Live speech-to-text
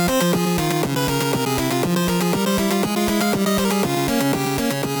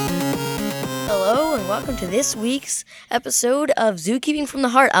to this week's episode of Zookeeping from the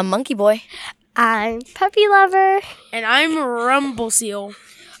Heart. I'm Monkey Boy. I'm Puppy Lover. And I'm Rumble Seal.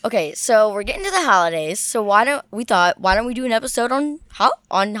 Okay, so we're getting to the holidays. So why don't we do an episode on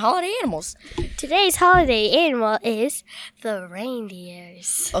holiday animals? Today's holiday animal is the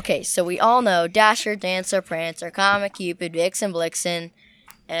reindeers. Okay, so we all know Dasher, Dancer, Prancer, Comet, Cupid, Vixen, Blixen,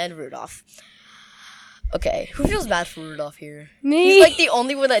 and Rudolph. Okay, who feels bad for Rudolph here? Me. He's like the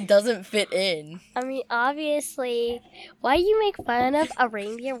only one that doesn't fit in. I mean, obviously, why you make fun of a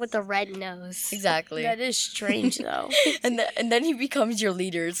reindeer with a red nose? Exactly. That is strange, though. And then he becomes your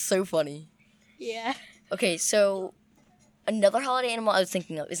leader. It's so funny. Yeah. Okay, so another holiday animal I was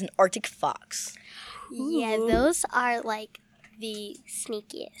thinking of is an Arctic fox. Yeah, those are like the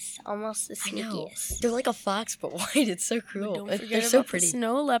sneakiest. Almost the I know. sneakiest. They're like a fox, but white. It's so cool. Don't They're forget so about pretty. the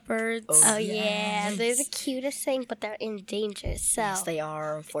snow leopards. Oh, Oh, yeah. They're the yes. cutest thing, but they're endangered. So, Yes, they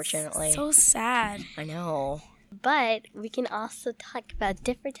are, unfortunately. So sad. I know. but we can also talk about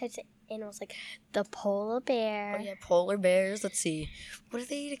different types of animals, like the polar bear. Oh, yeah, polar bears. Let's see. What do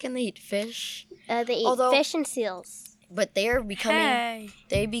they eat again? They eat fish. They eat Although- fish and seals. But they're becoming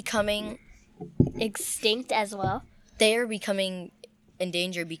Extinct as well.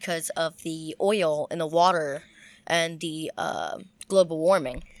 endangered because of the oil in the water and the global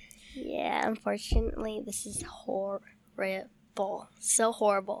warming. Yeah, unfortunately, this is horrible. So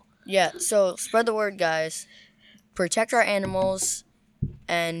horrible. Yeah, so spread the word, guys. Protect our animals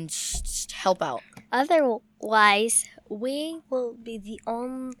and help out. Otherwise, we will be the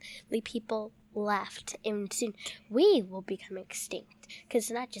only people left, and soon we will become extinct. Because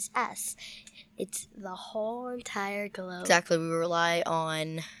it's not just us, it's the whole entire globe. Exactly, we rely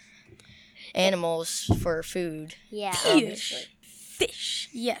on animals for food. Yeah, Fish. obviously. Fish.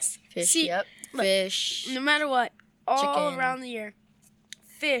 Yes. Fish, See, yep. look, Fish. No matter what, all Chicken. around the year,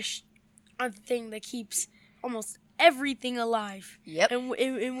 fish are the thing that keeps almost everything alive. Yep. And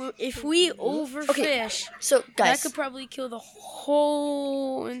if we overfish, So, that guys, could probably kill the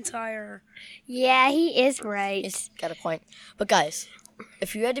whole entire... Yeah, he is right. he's got a point. But, guys,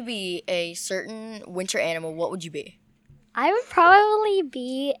 if you had to be a certain winter animal, what would you be? I would probably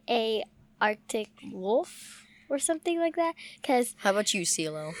be a Arctic wolf or something like that. Because How about you,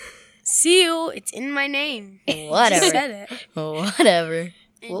 CeeLo? Seal, it's in my name. Whatever. I just said it. Whatever.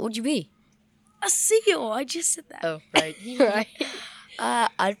 What would you be? A seal. I just said that. Oh, right. right.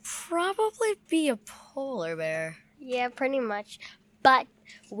 I'd probably be a polar bear. Yeah, pretty much. But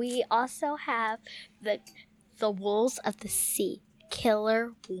we also have the wolves of the sea,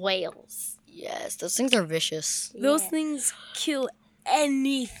 killer whales. Yes, those things are vicious. Those Yeah. things kill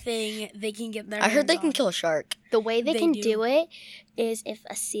anything they can get their I heard they hands can on. kill a shark. The way they They can do. do it is if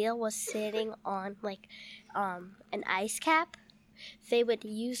a seal was sitting on like an ice cap, they would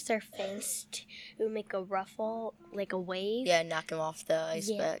use their fins to make a ruffle, like a wave, Yeah, knock him off the ice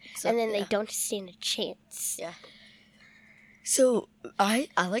Yeah. back. So, and then yeah. they don't stand a chance. Yeah. So I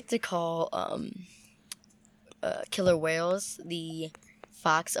like to call killer whales the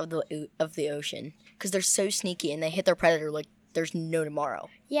fox of the ocean because they're so sneaky and they hit their predator like there's no tomorrow.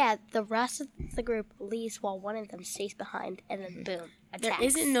 Yeah, the rest of the group leaves while one of them stays behind, and then boom, There attacks.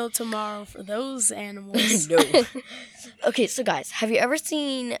 isn't no tomorrow for those animals. No. Okay, so guys, have you ever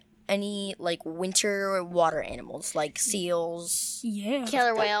seen any like winter water animals like seals, Yeah.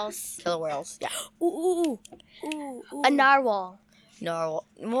 Killer whales. killer whales? Yeah. Ooh, ooh, ooh, ooh. A narwhal. No.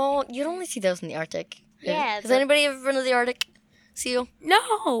 Well, you'd only see those in the Arctic. Yeah, Has the- anybody ever been to the Arctic? Seal?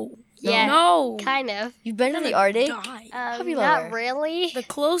 No. Yeah, No. kind of. You've been to Gonna the Arctic? die. Puppy Not lover. really. The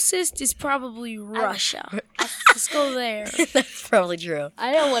closest is probably Russia. Let's go there. That's probably true.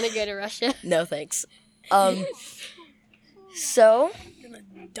 I don't want to go to Russia. No thanks. So I'm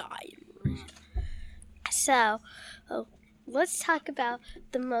gonna die. So, let's talk about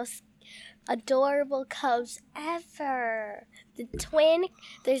the most adorable cubs ever. They're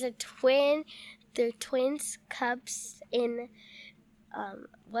twins cubs in,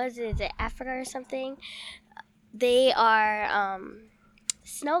 what is it, Africa or something? They are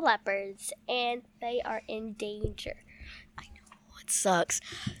snow leopards, and they are in danger. it sucks.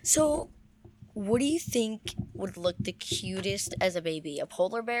 So what do you think would look the cutest as a baby? A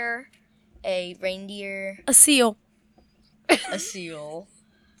polar bear, a reindeer, A seal. a seal,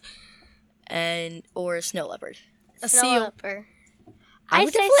 or a snow leopard? A Snow seal. leopard. I I'd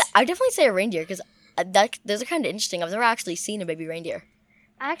would say definitely say a reindeer because those are kind of interesting. I've never actually seen a baby reindeer.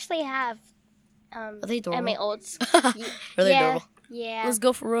 I actually have Are they adorable? at my old Are they yeah, adorable? Yeah. Let's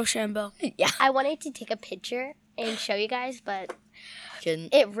go for Rochambeau. Yeah. I wanted to take a picture and show you guys, but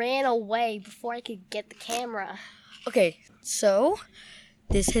Couldn't. it ran away before I could get the camera. Okay, so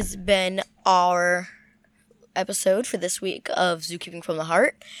this has been our episode for this week of Zookeeping from the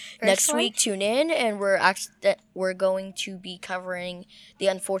Heart. Next one? week, tune in, and we're going to be covering the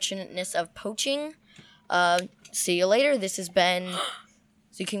unfortunateness of poaching. See you later. This has been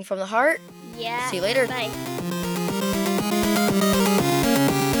Zookeeping from the Heart. Yeah. See you later. Bye.